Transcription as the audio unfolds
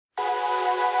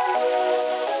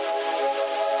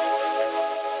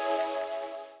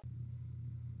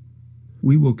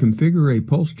We will configure a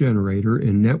pulse generator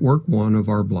in Network 1 of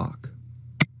our block.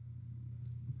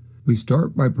 We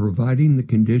start by providing the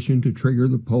condition to trigger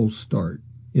the pulse start,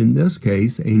 in this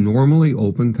case a normally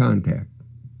open contact.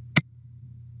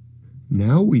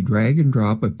 Now we drag and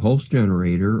drop a pulse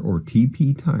generator or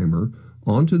TP timer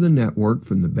onto the network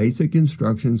from the Basic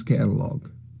Instructions catalog.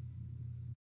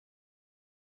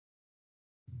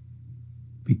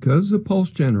 Because the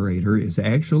pulse generator is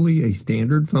actually a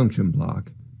standard function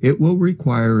block, it will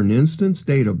require an instance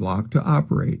data block to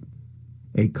operate.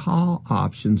 A Call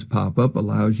Options pop-up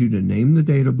allows you to name the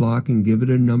data block and give it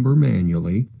a number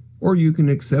manually, or you can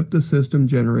accept the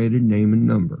system-generated name and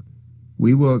number.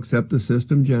 We will accept the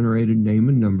system-generated name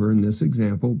and number in this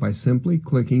example by simply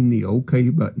clicking the OK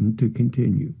button to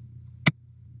continue.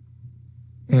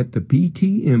 At the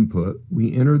PT input,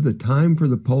 we enter the time for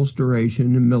the pulse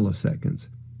duration in milliseconds,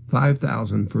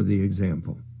 5,000 for the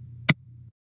example.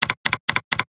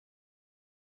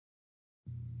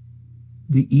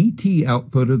 The ET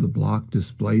output of the block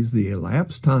displays the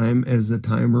elapsed time as the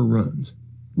timer runs.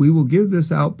 We will give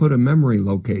this output a memory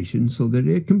location so that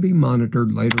it can be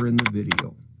monitored later in the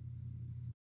video.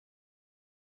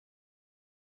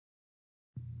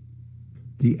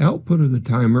 The output of the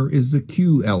timer is the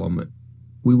Q element.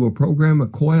 We will program a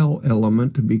coil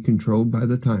element to be controlled by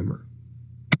the timer.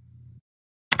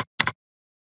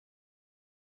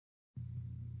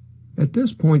 At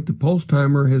this point, the pulse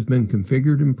timer has been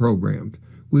configured and programmed.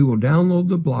 We will download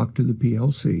the block to the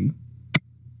PLC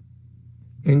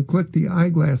and click the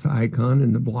eyeglass icon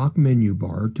in the block menu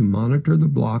bar to monitor the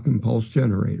block and pulse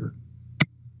generator.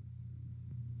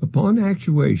 Upon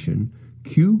actuation,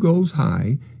 Q goes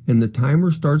high and the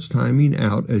timer starts timing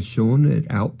out as shown at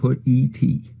output ET.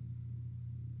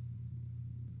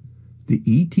 The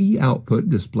ET output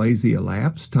displays the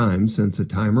elapsed time since the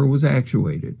timer was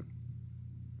actuated.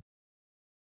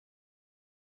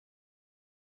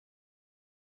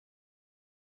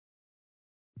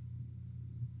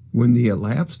 When the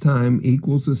elapsed time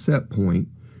equals the set point,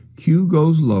 Q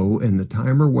goes low and the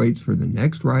timer waits for the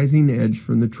next rising edge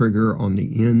from the trigger on the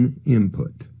in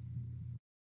input.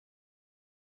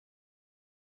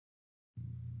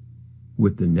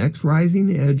 With the next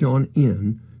rising edge on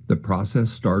in, the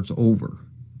process starts over.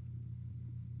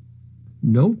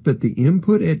 Note that the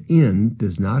input at in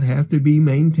does not have to be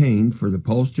maintained for the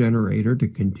pulse generator to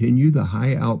continue the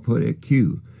high output at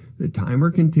Q. The timer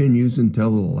continues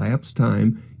until the elapsed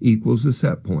time equals the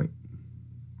set point.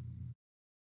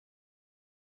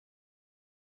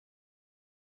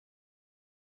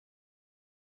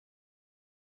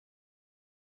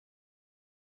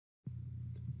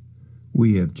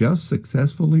 We have just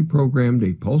successfully programmed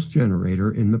a pulse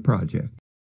generator in the project.